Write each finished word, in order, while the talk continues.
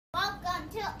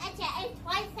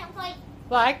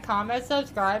Like, comment,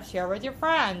 subscribe, share with your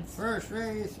friends. First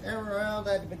race ever held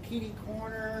at the Bikini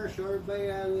Corner. Show everybody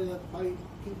how the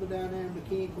people down there in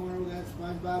Bikini Corner. We got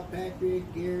SpongeBob,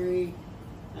 Patrick, Gary,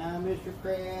 Mr.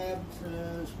 Krabs,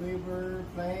 Squidward,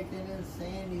 Plankton, and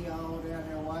Sandy all down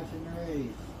there watching the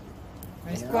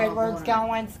race. Squidward's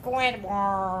going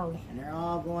Squidward. And they're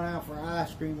all going out for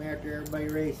ice cream after everybody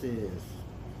races.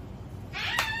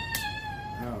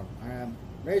 Oh,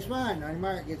 race 1, on your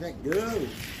mark, get that, go.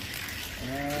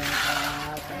 And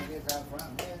I guess up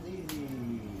front, that's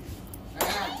easy.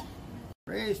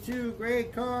 Race 2,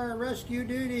 great car, rescue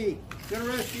duty. Gonna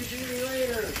rescue duty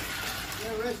later.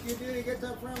 Yeah, rescue duty gets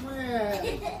up front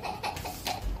win.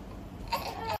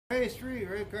 Race 3,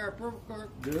 red car, purple car,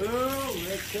 go.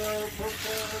 Red car,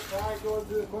 purple car, going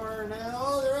through the corner now.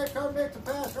 Oh, the red car makes a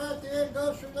pass right there,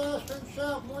 goes through the ice cream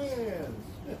shop, wins.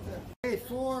 Race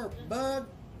 4, bug,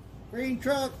 green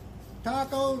truck,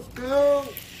 tacos, go.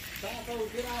 Tacos,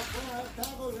 get out front.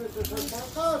 Tacos is the first one.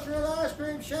 Go through the ice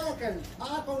cream shack and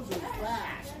tacos is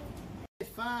fast. Race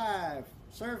 5,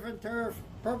 surf and turf,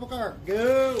 purple car,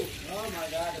 go. Oh my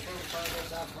God, the purple car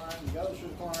gets out front, goes through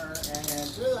the corner and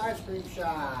through the ice cream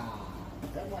shop.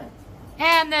 That went.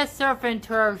 And the surf and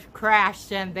turf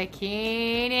crashed in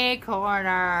Bikini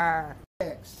Corner.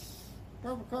 6,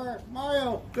 purple car,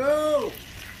 Mario, go.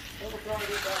 Purple car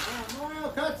gets out front. Mario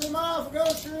cuts him off,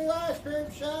 goes through the ice cream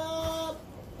shop.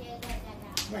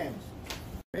 Wins.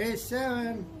 Race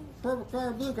 7, purple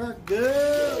car, blue car,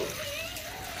 go.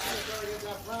 Purple car gets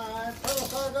up front. Purple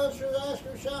car goes through the ice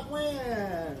cream shop,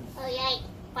 wins. Oh, yay.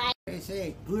 Bye. Race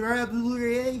 8, blue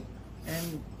red,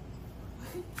 and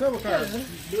purple car.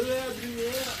 Blue red.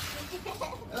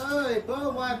 Oh, they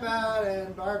both wipe out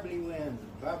and Barbie wins.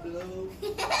 Barbie.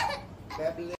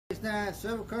 Race 9,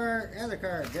 silver car, other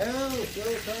car, go.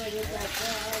 Silver car gets up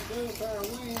front. Silver car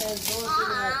wins. Goes through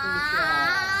the ice cream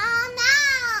shop.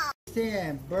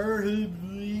 10,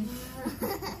 Birdie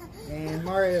and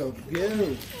Mario,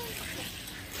 go.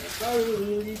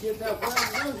 Birdie gets up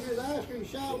front, goes through the ice cream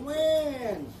shop,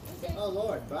 wins. Oh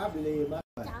Lord, Bobby,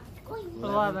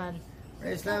 11.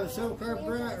 Race 11, silver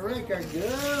car, red car,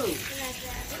 go.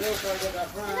 Silver car gets up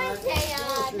front, goes through the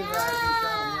ice cream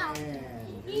shop,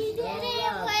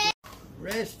 wins.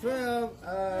 Race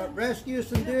 12, rescue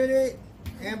some duty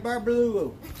and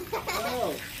Barbaloo.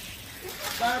 Oh.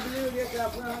 Barbaloo gets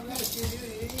up front, rescue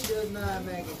duty. He does not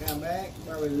make a comeback.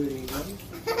 Barbaloo doesn't.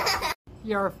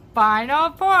 Your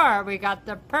final 4. We got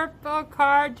the purple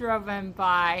car driven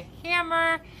by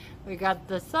Hammer. We got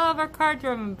the silver car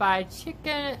driven by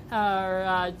Chicken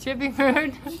Chippy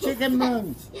Moon. Chicken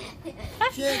Moons.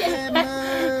 Chicken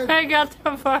Moon. I got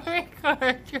the Barbie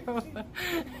car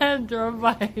drove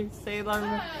by Sailor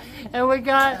Moon. And we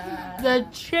got the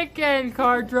chicken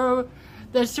car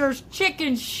that serves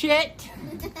chicken shit.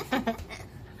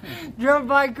 Drove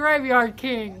by Graveyard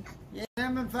King. Yeah,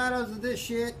 I'm in finals of this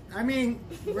shit. I mean,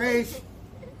 race.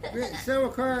 Silver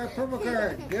car, purple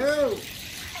car, go.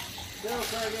 Silver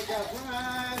car gets up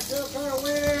front. Silver car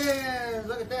wins.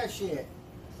 Look at that shit.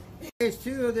 Race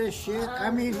 2 of this shit.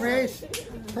 I mean, race.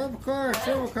 Purple car,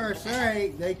 silver car. Sorry,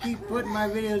 they keep putting my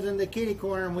videos in the kitty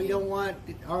corner, and we don't want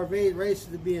our races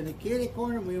to be in the kitty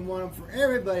corner. We want them for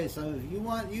everybody. So if you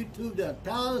want YouTube to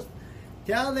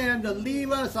tell them to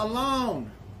leave us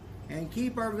alone and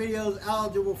keep our videos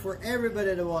eligible for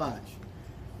everybody to watch.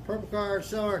 Purple car,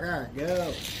 silver car,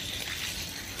 go.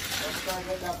 Purple car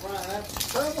gets up front.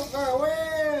 Purple car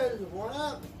wins. 1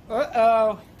 up.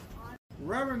 Uh-oh.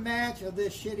 Rubber match of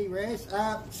this shitty race.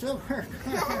 Silver car,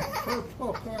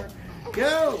 purple car,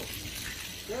 go.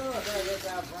 Silver car gets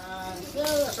up front.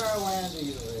 Silver car wins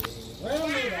easily.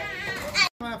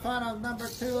 My final number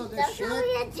 2 of this shit.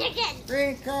 Chicken.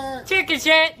 Green car. Chicken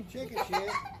shit. Chicken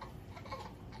shit.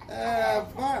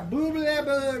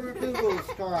 Booble's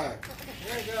car.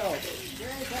 There you go.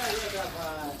 Green car gets up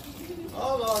front.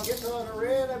 Hold on, gets on the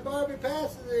red and Barbie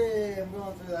passes him.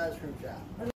 Going through the ice cream shop.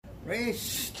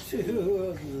 Race 2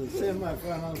 of the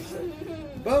semifinals.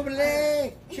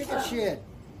 Boobly, chicken shit.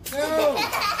 Go!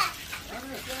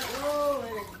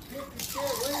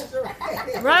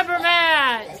 Rubber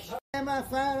match.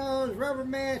 Semifinals, rubber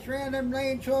match, random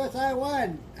lane choice. I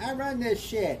won. I run this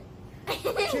shit.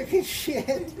 Chicken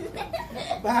shit.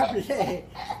 Bobbly.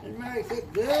 And Mary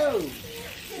said, go.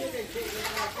 Chicken shit.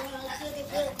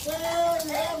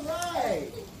 All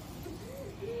right.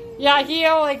 Yeah, he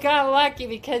only got lucky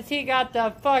because he got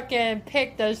the fucking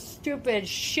pick the stupid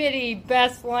shitty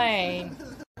best lane.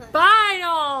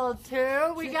 Final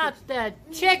 2, we got the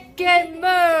chicken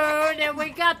moon and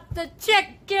we got the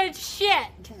chicken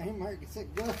shit. Hey, Mark said,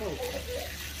 go.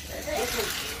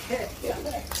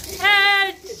 And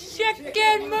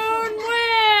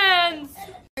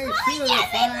two of the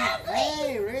finals.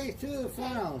 Hey, raise two of the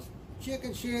finals.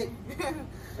 Chicken shit.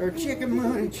 Or chicken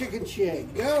moon and chicken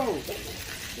shit. Go.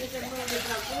 Chicken moon is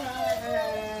a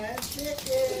prize.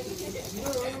 Chicken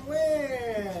moon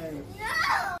wins.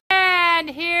 No! And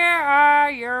here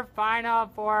are your final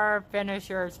four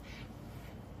finishers.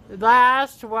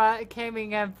 Last,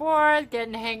 coming in fourth,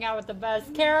 getting to hang out with the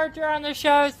best character on the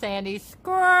show, Sandy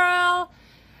Squirrel.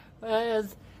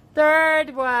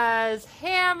 Third was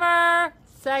Hammer.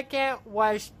 Second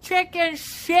was Chicken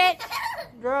Shit,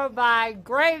 drove by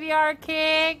Graveyard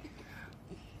King.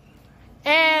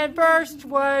 And first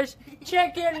was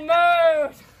Chicken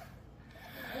Moon.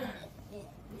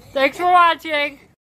 Thanks for watching.